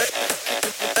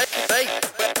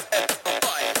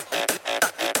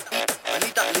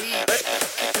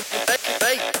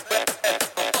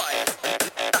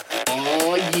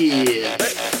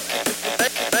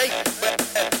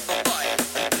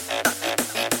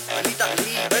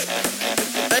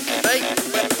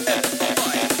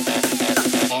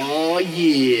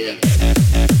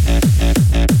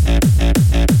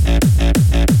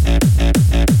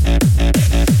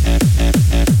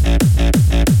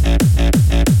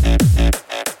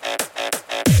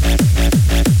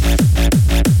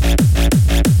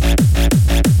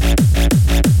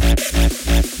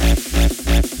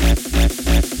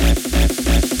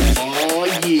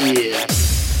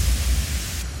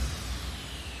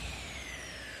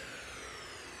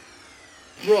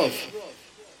Bruv,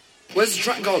 where's the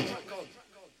track gone?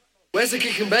 Where's the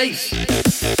kick and bass?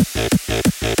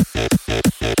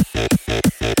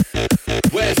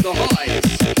 Where's the highs?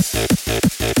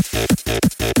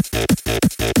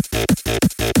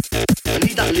 I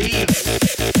need that lead.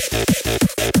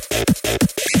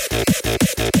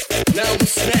 Now the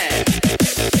snare.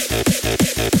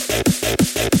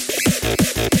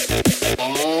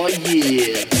 Oh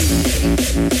yeah.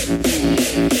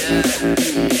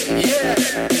 Yeah.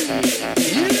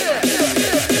 Yeah.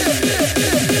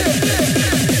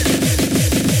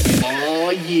 Oh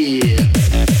yeah.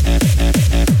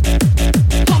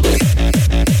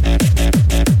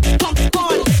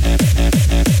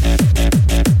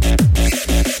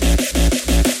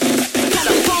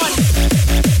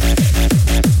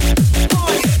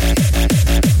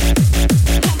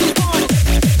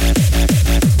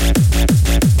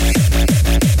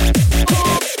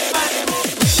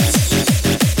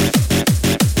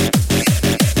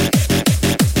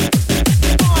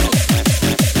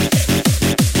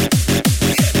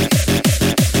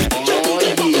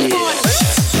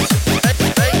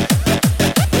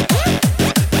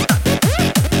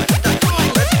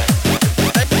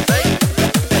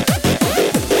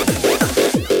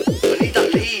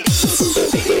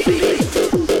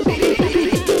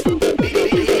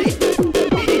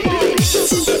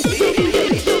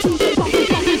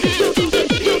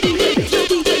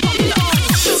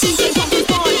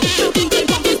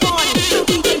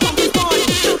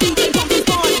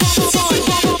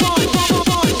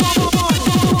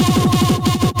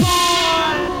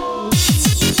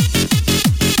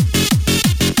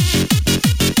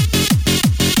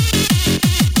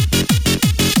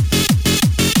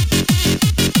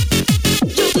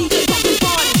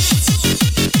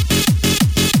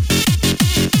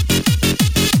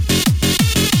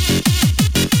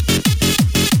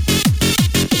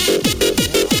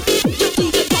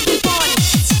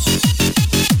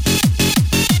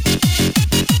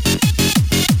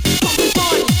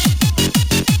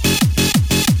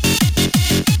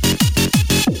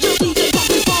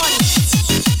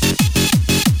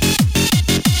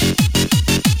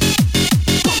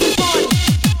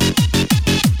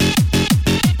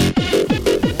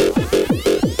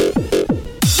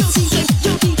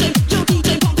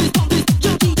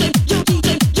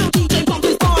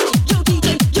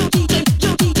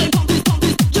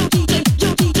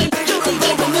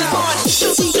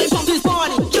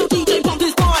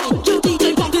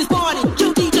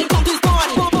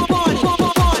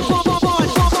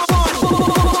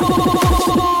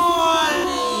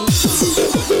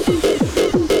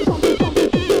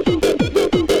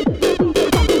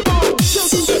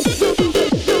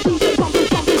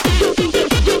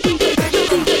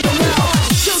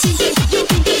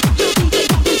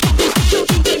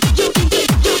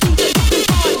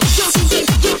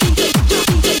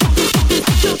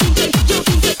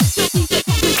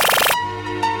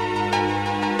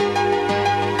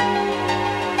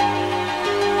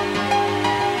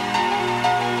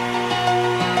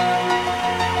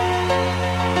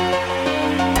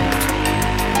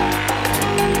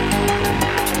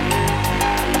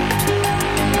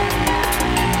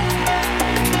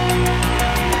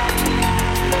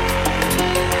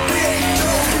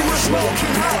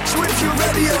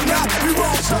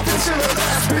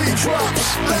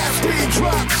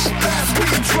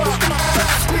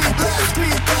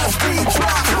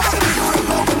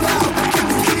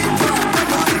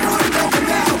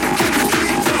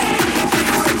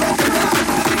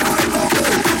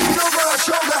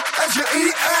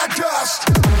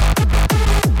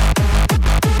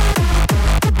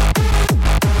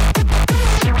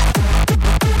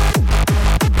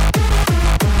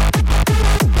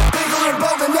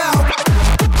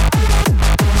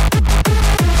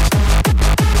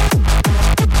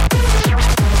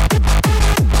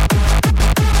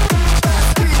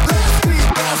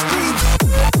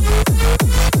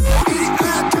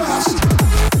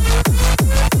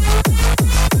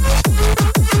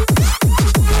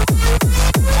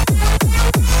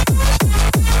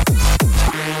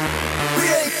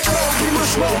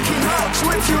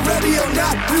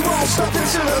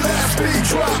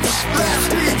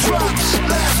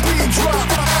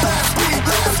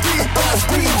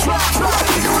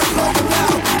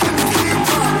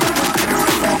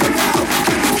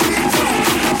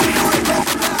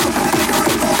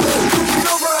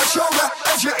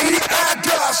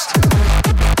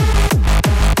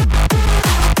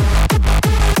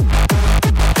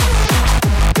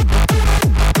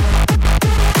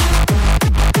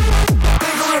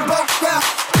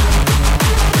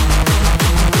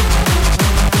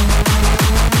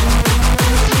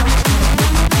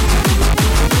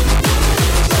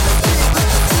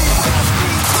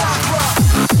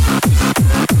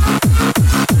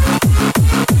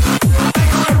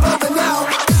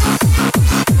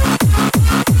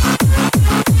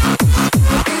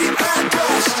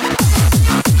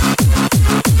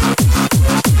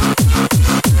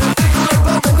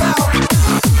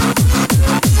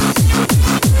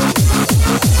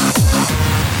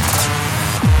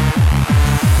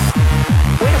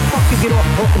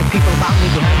 talking to people about me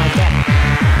behind my back.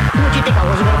 What, you think I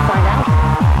wasn't gonna find out?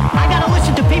 I gotta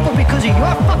listen to people because of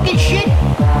your fucking shit?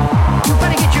 You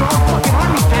better get your own fucking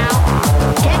army, pal.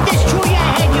 Get this through your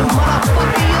head, you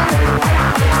motherfucker, you.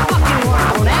 Fucking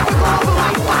word, don't ever go over my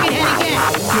fucking head again,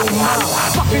 you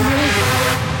motherfucking you.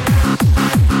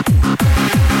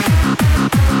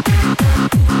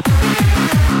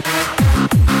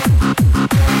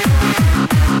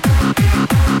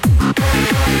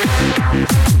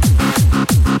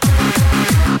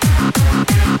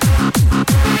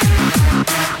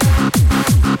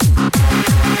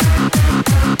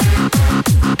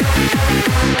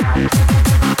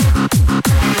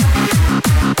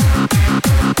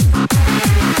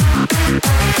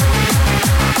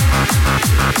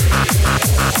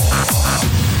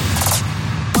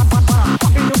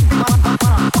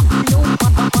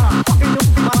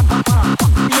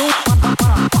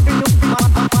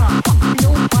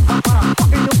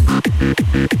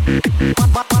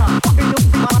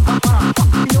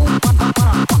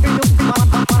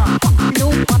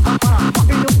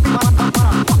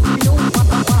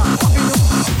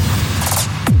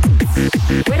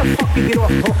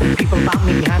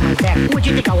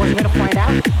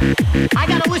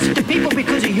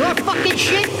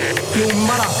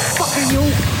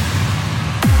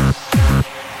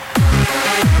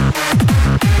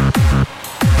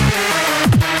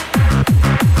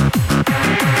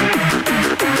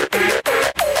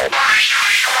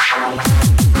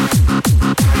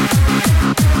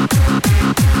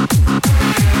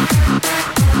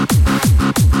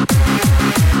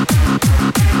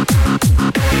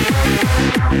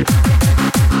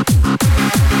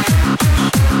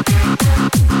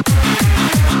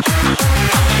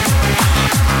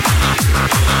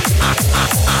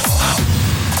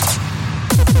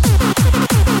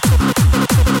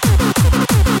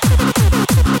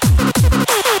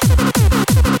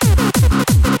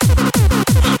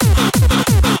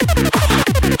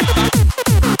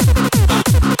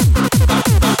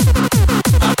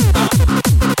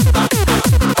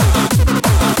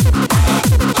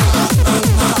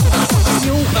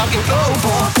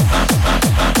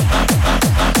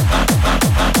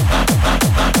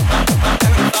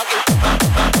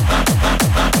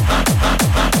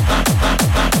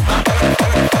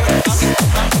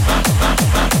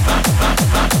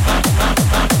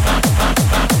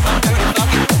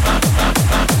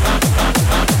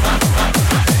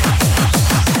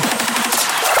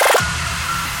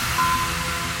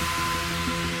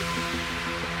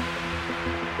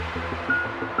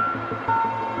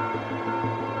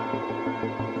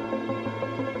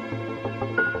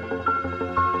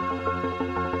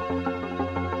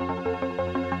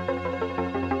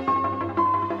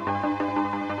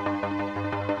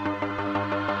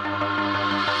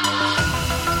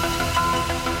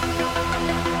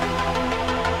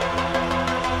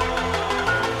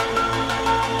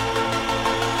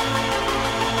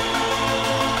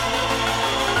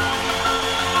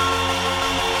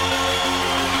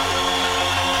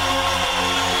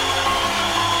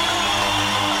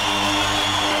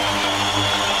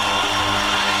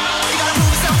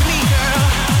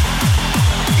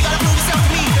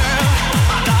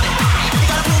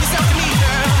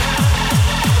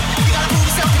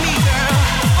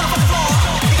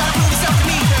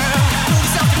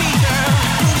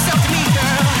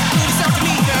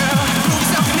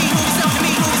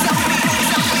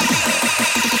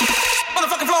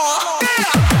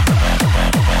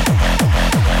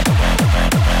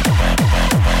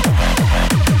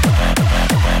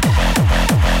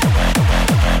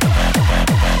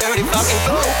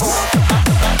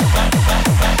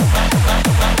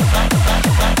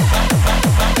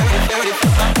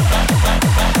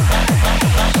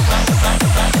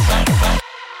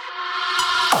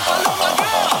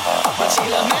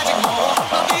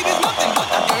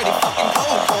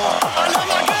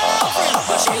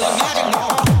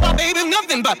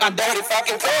 Nothing but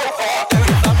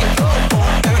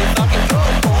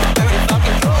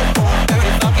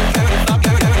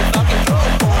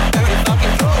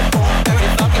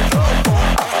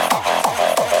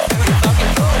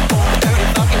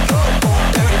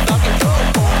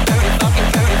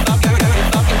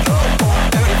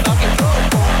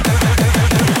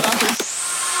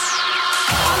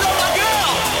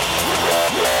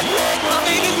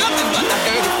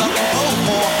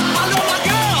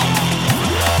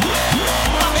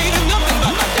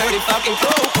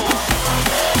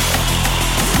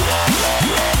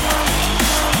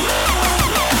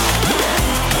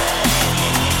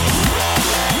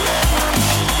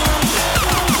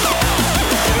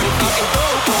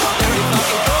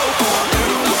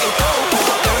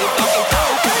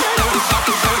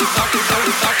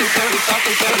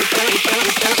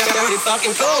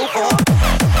fucking go for.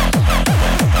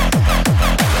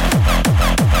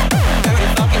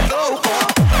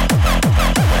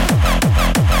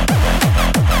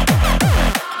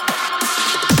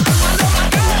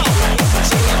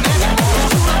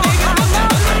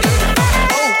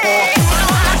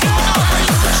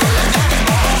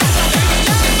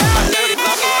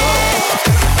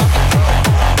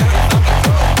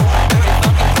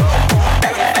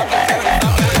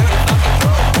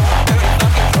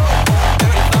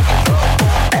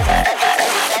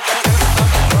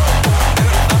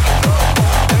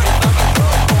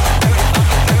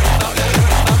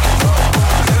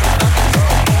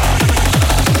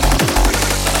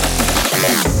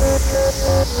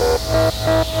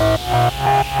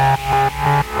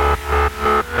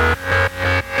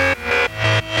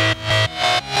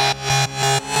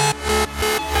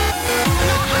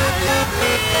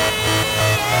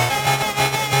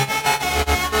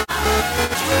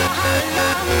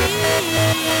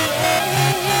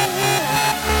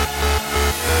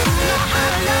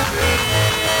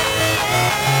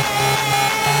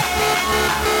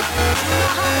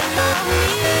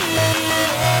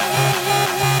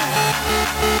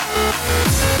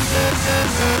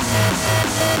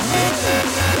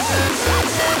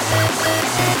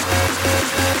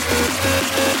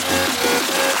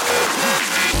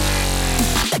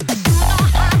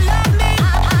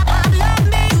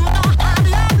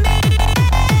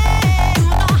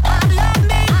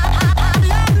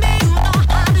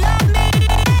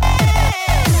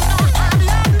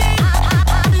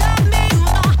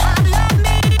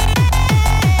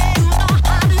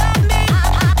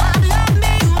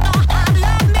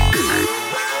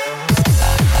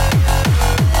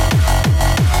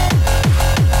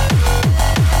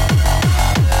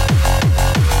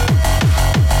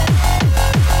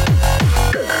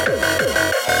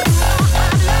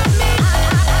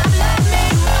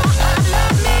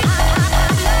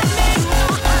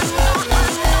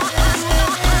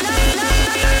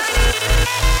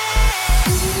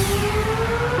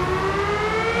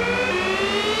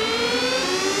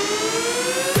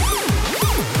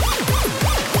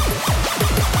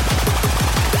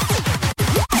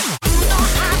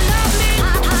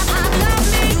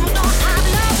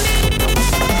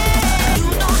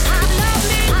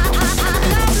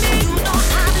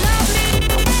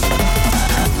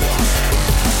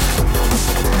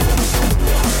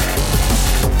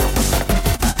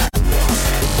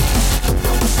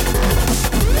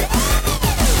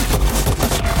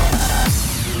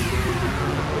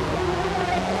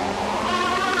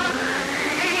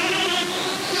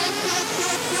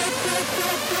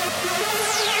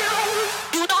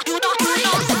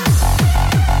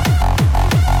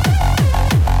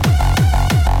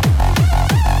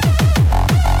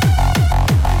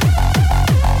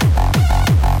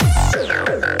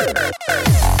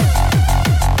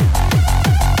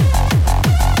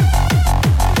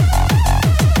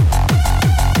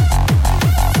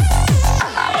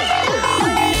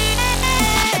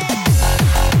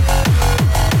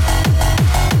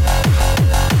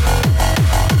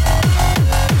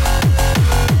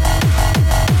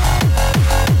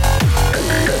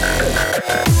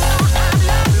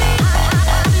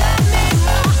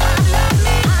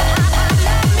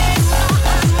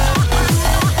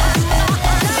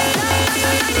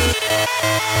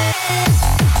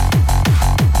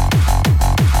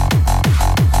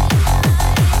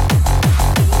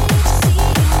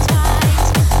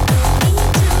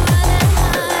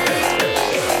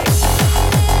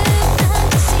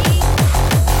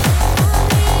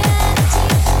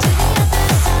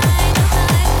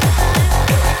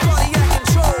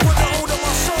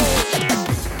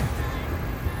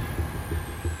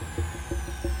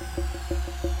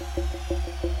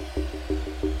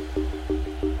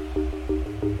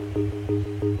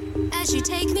 As you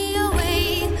take me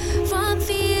away from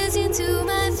fears into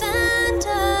my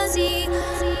fantasy,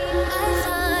 I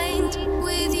find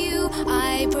with you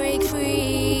I break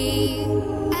free.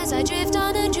 As I drift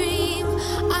on a dream,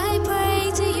 I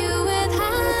pray to you with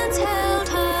hands held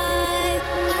high.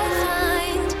 I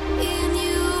find in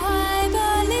you I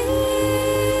believe.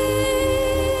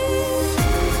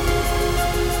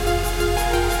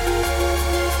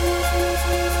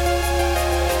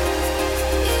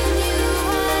 In you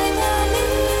I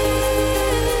believe.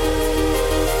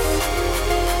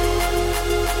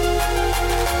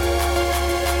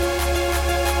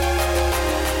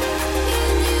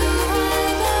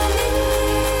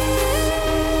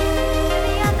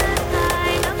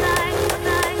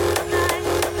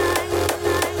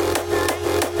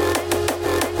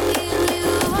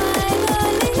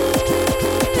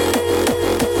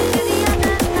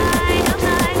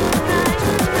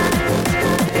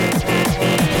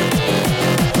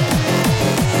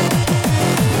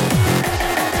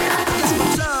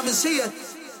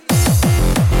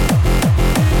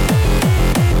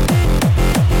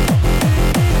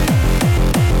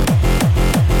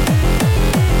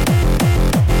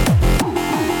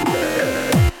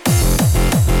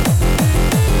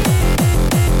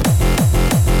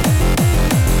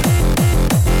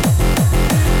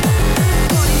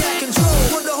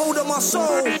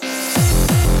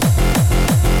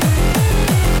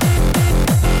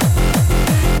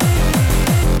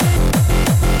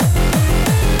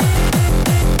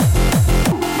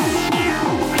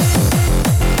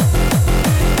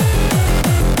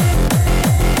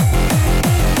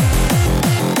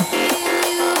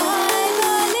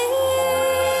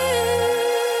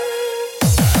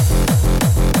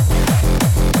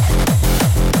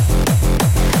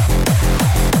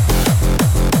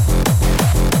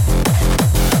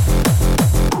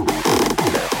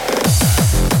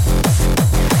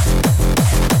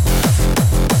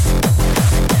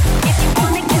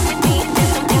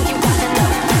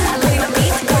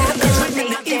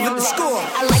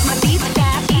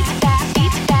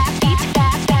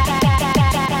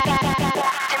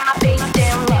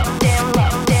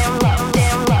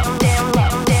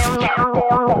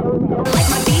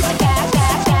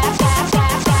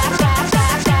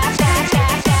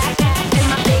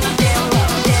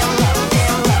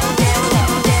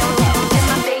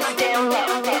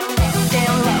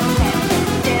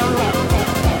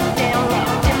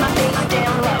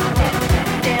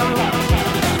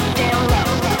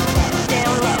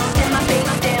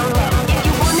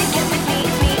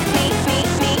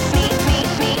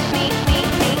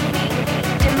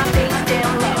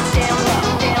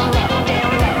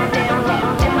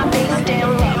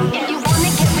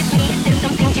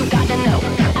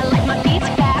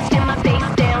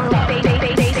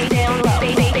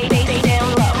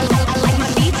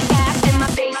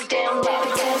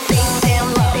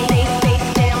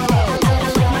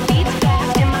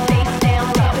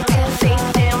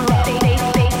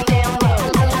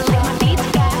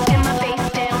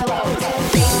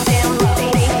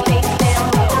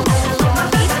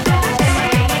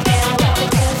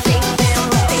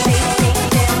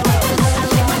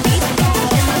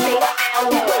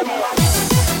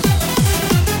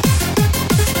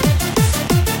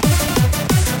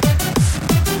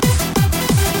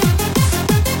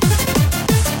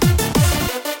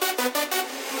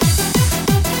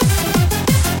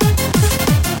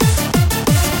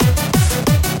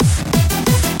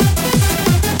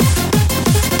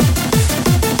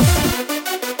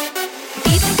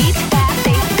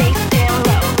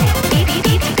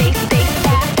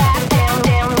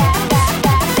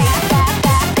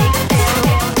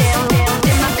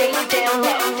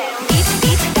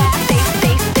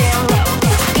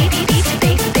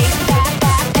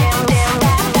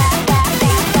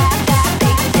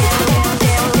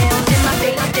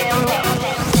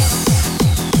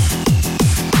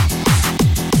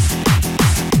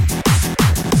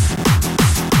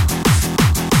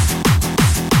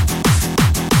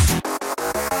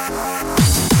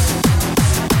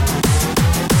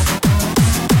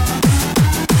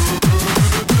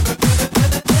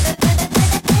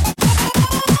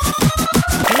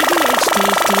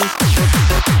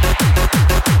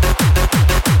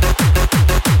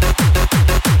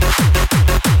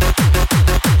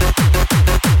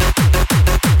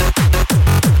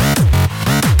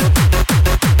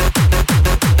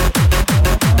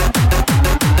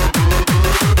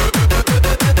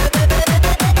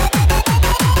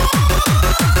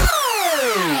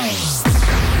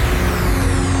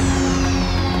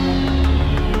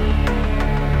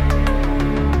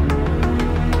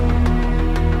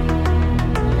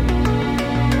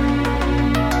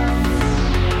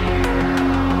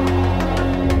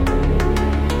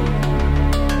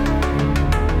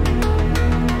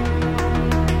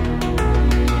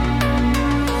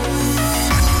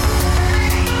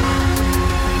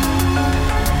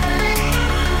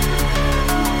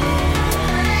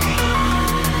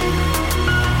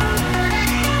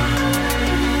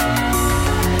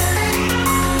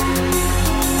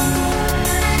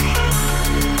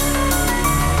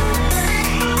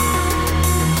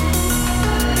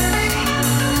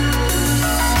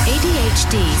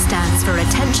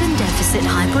 attention deficit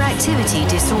hyperactivity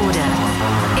disorder.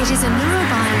 It is a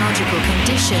neurobiological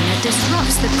condition that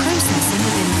disrupts the processing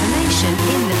of information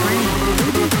in the brain.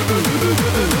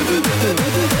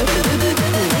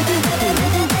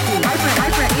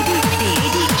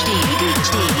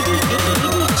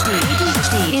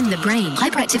 ADHD in the brain.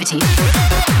 Hyperactivity.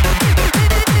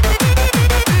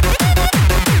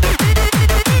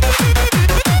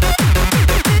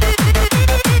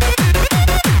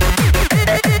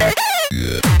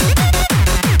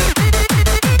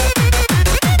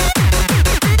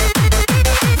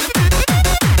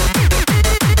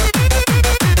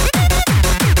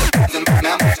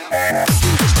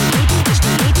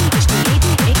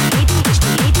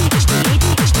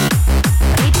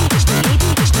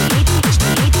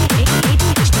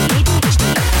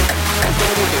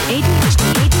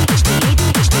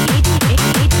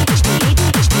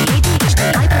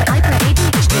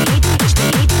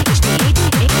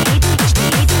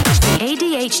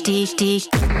 ADHD.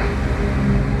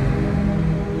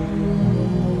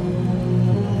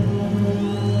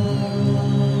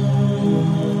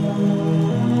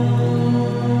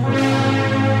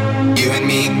 You and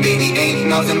me, baby, ain't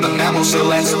nothing but mammals, so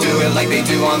let's do it like they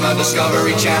do on the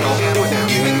Discovery Channel.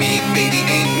 You and me, baby,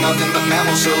 ain't nothing but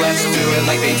mammals, so let's do it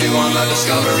like they do on the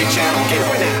Discovery Channel.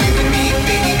 You and me,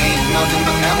 baby, ain't nothing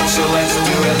but mammals, so let's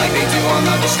do it like they do on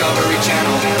the Discovery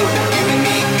Channel. You and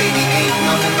me, baby, ain't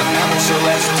nothing but mammals, so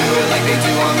let's do it like they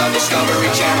do on the Discovery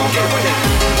Channel. Do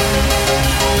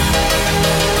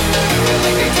it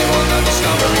like they do on the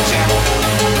Discovery Channel.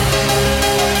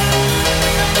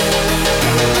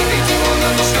 Like they do on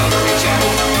the Discovery Channel.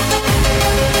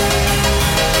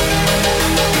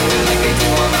 Like they do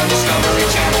on the Discovery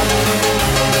Channel.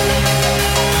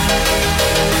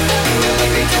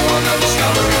 Like they do on the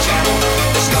Discovery Channel.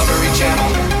 Discovery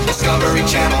Channel. Discovery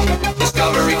Channel.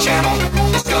 Discovery Channel.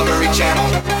 Discovery Channel.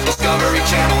 Discovery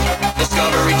Channel.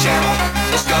 Discovery Channel.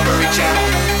 Discovery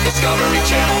Channel. Discovery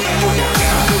Channel.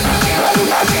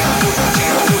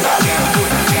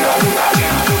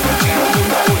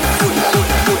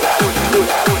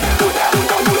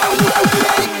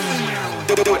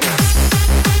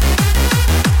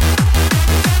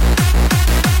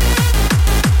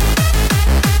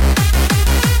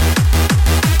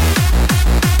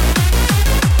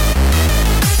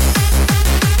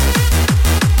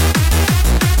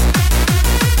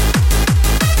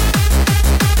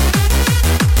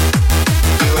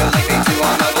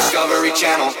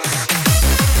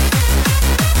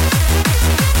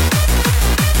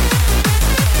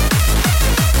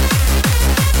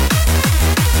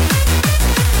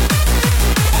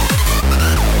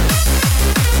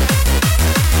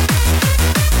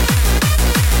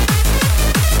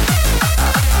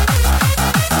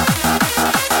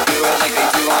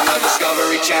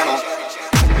 Channel.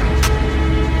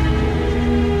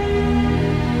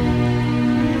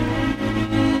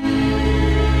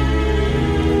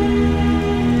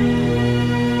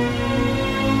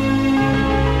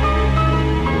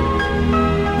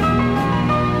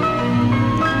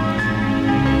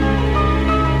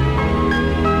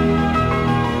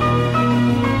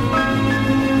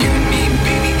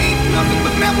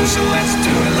 So let's do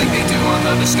it like they do on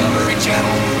the Discovery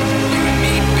Channel. You and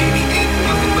me, baby, ain't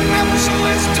nothing but mammals. So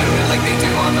let's do it like they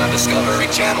do on the Discovery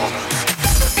Channel.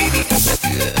 Baby, baby,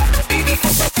 baby, baby,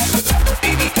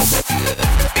 baby, baby, baby,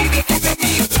 baby,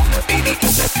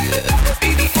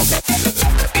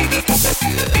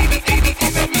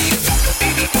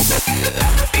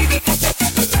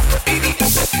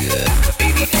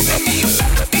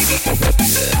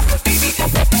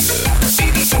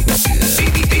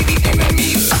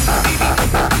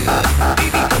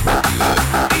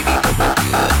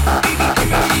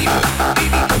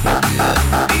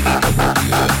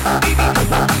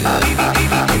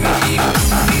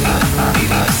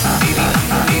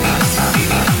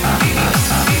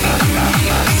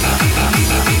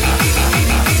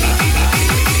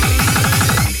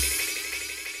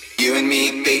 You and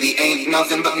me, baby, ain't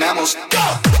nothing but mammals.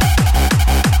 Go!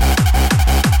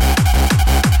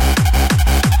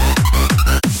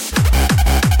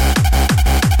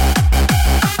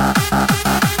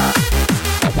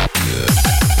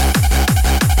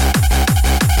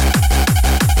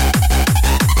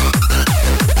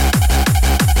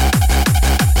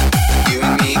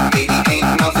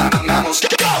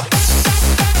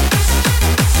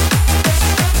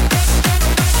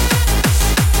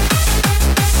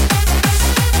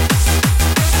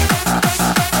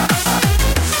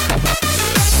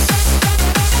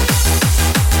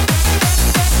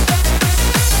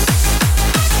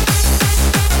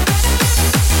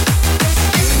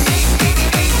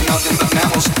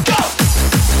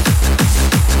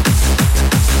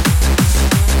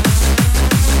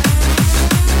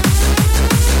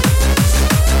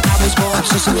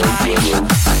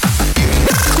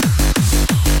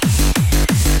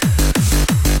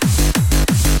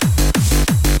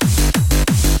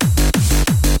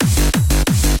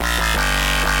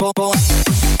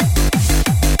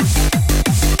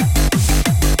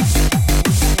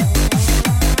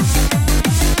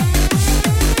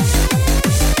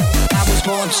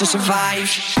 To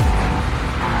survive.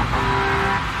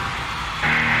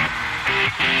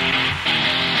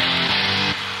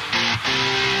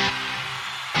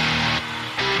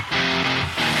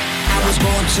 I was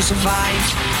born to survive.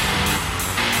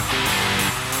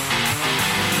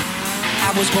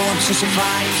 I was born to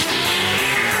survive.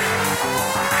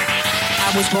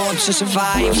 I was born to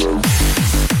survive.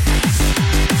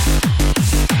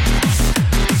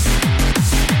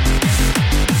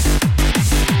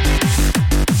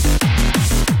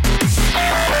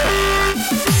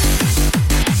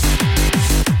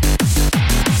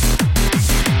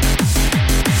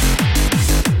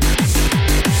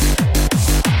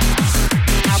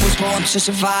 To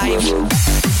survive.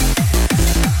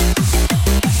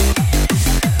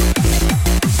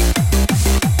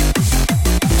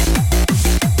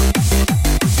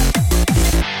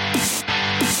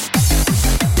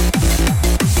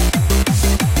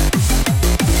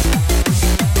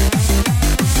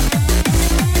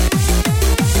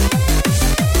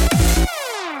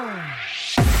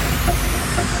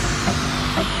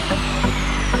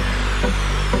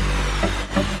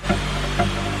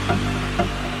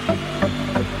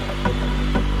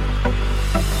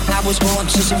 I was born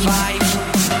to survive.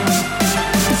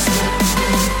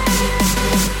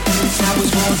 I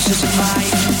was born to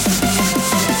survive.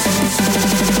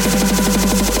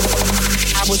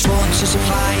 I was born to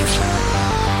survive.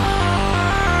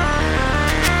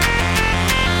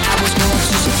 I was born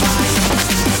to survive.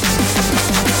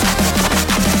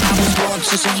 I was born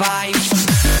to survive.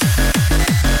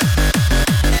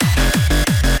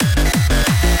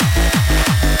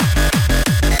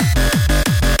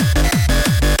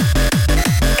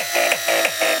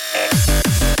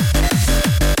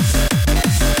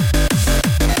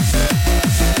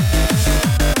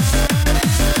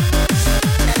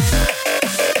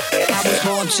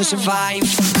 To survive.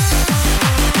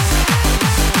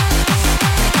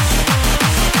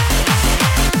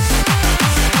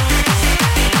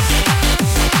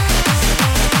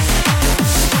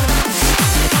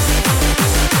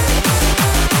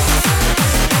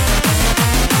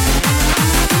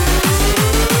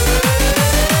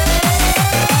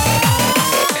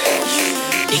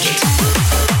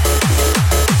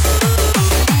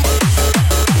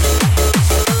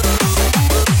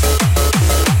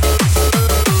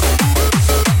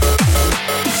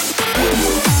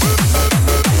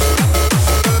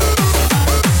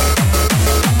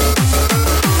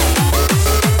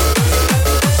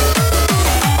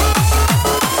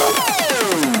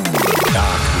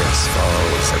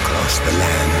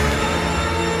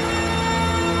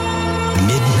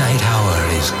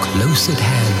 Close at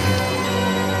hand,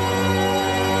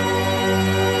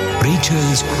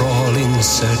 creatures crawl in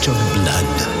search of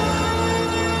blood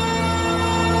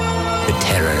to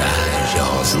terrorize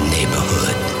your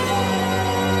neighborhood.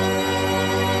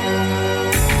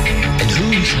 And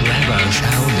whosoever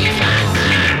shall be found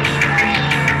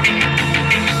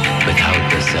without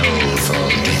the soul for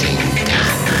getting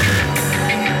down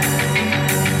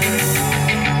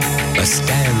must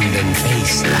stand and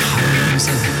face the hounds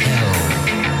of hell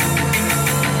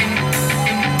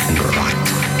and rot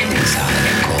inside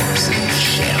a corpse's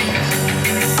shell.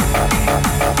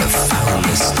 The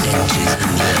foulest stenches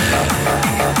in the air,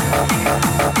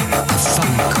 the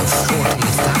funk of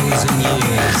 40,000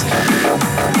 years,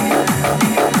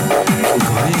 and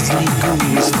grisly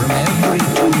goons from every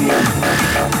tomb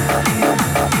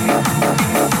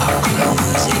are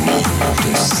closing in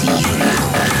to seal you.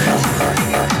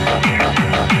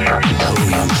 Though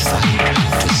you fight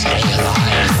to stay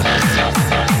alive,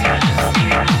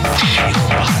 your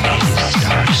body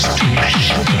starts to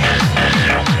shiver.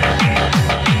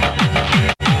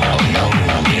 Oh, no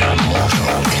mere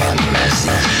mortal can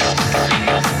resist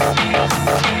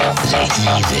the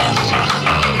evil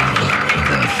of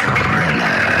the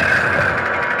thriller.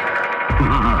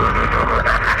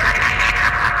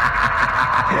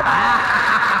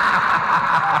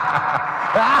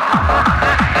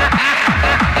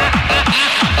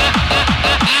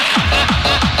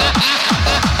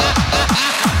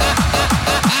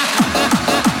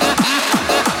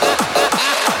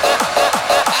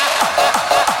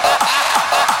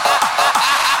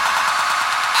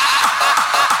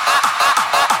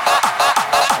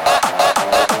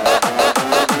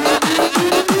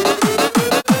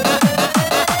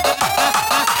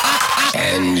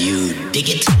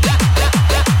 dig it.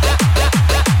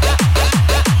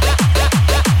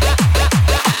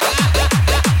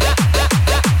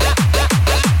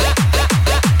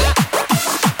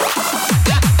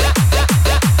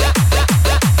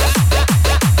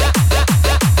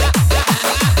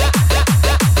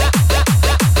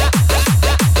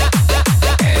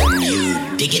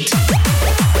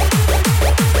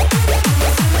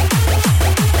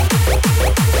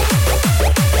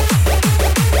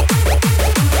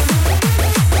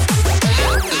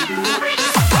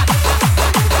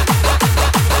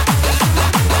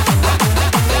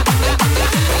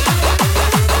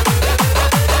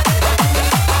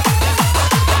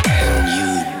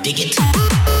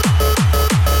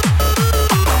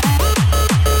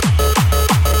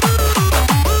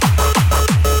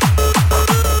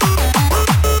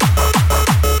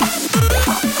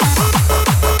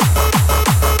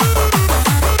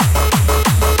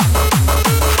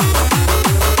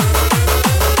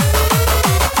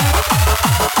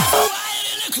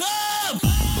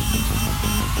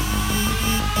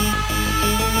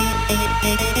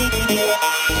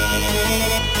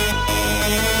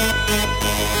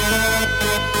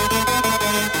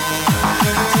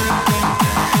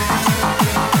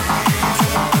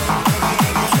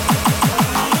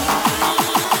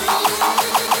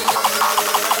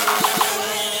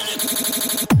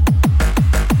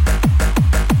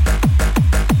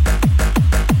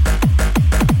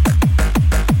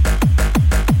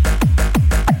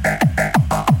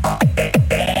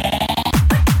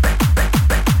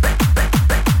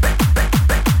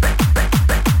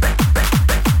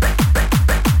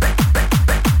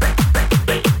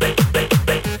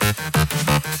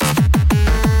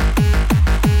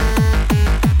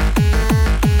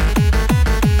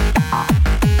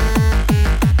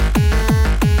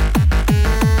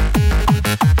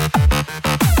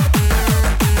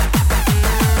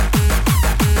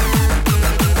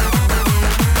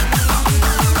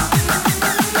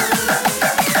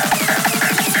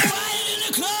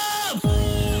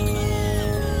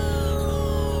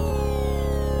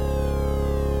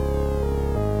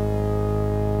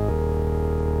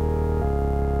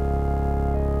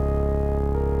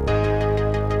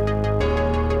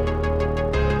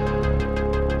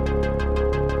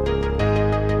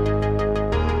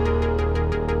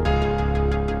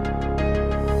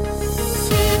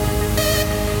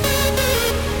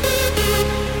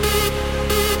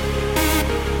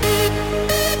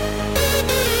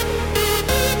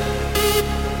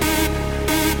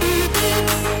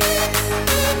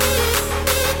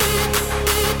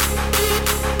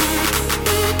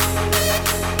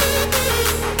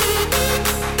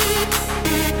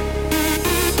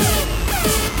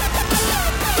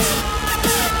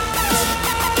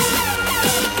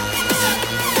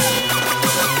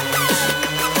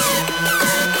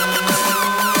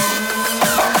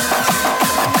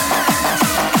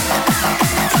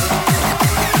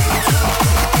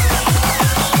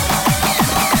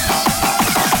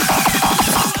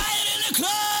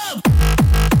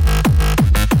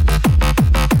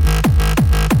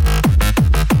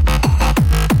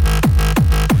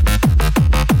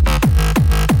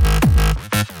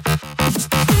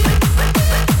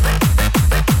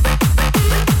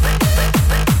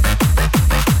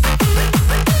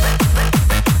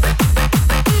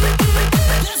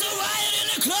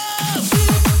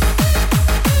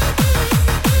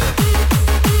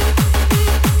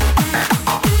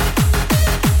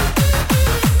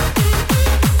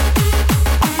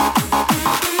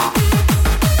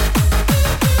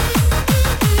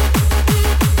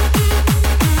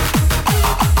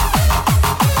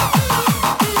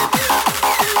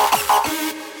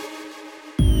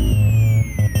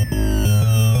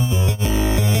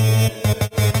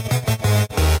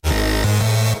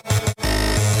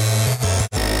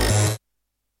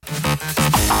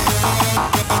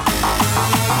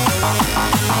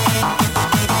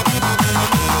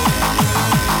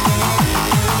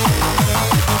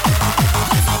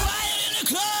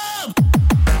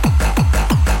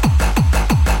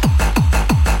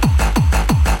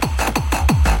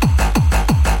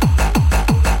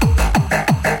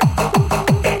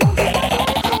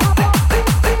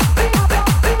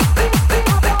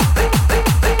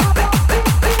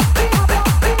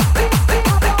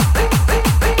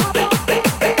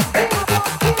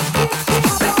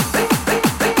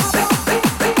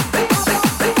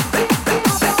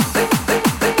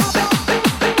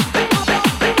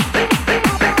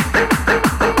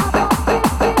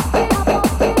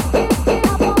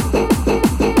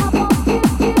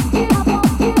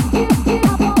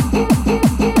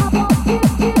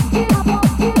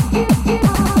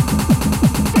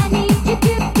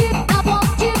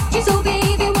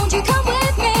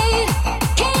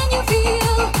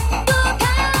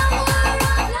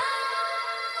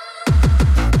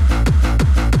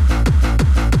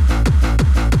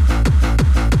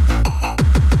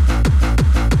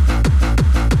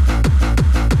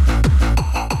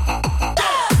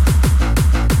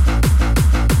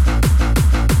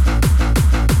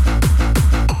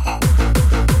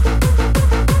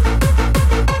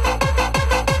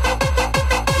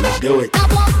 do it. I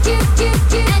want you,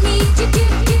 I need you,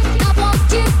 I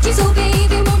want you, so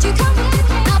baby, won't you come with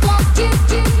me? I want you,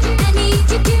 I need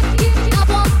you, I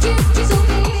want you, so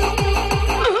baby.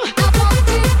 I want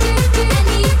you, I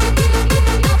need you,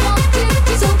 I want you,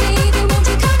 so baby, won't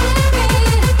you come with me?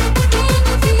 Can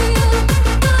you feel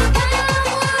the power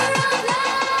of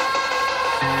love?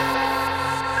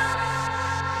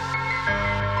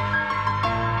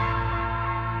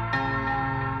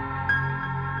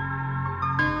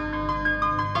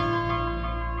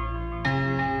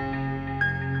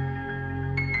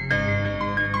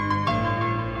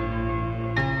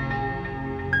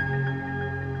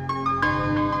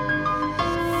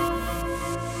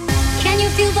 Can you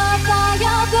feel the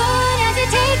fire burn as it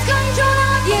takes control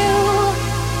of you?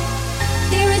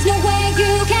 There is no way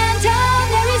you can turn,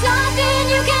 there is nothing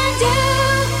you can do.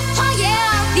 Oh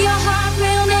yeah, your heart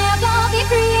will never be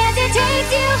free as it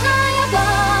takes you high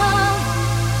above.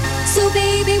 So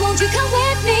baby, won't you come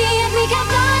with me and we can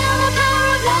fly on the power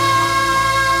of love.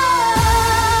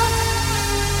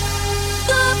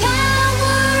 The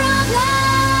power of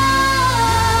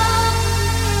love.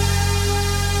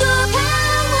 The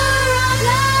power of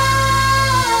love.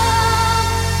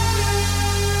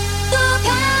 The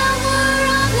power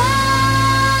of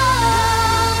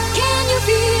love. Can you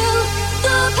feel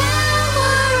the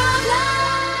power of love?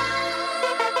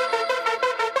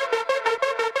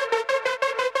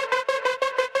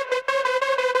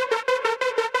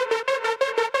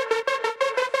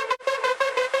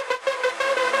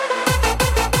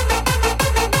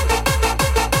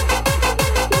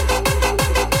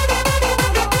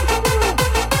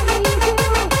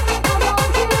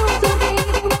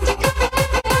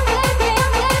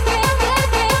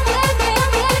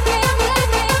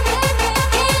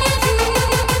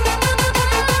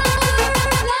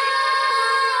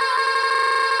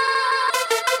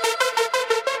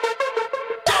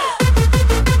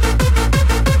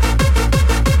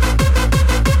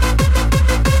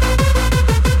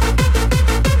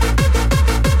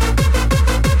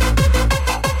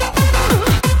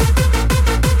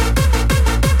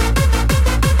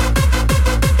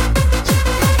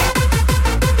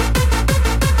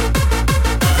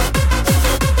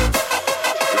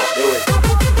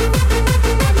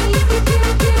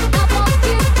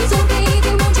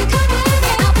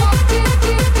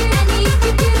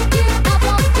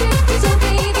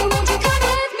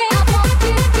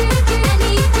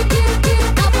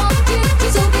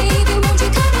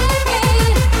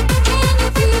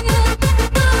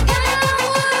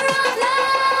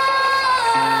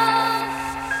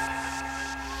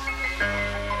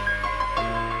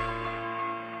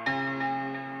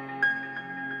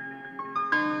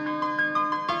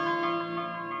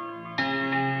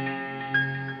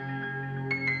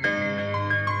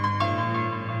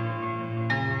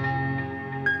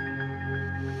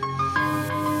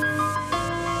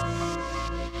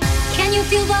 Can you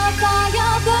feel the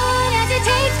fire burn as it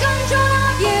takes control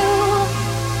of you?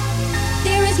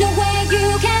 There is no way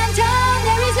you can turn,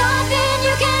 there is nothing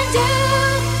you can do.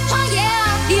 Oh yeah,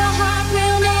 your heart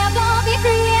will never be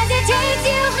free as it takes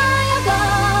you high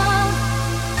above.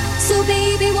 So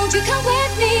baby, won't you come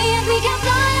with me and we can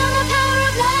fly on the power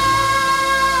of love.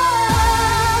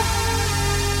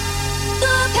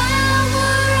 The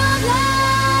power of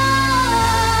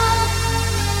love.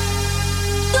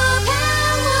 The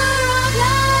power of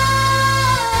love.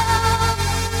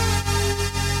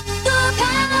 The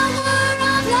power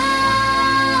of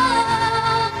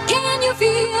love. Can you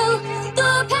feel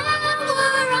the power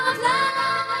of love?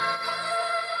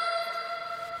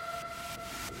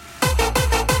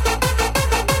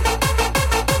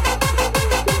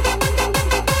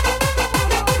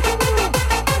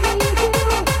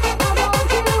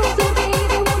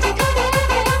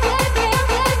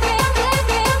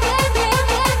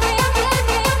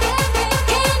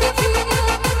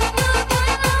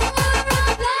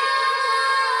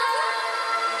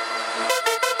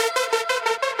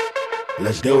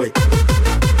 Let's do it. So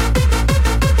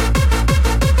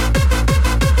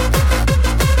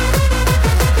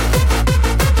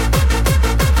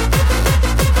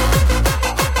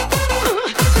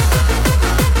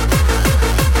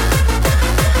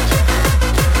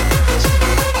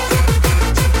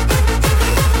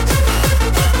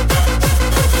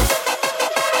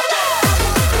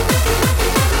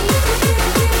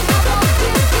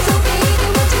baby,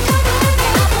 won't you come with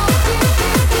me? I want you,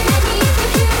 I need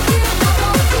you, I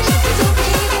want you.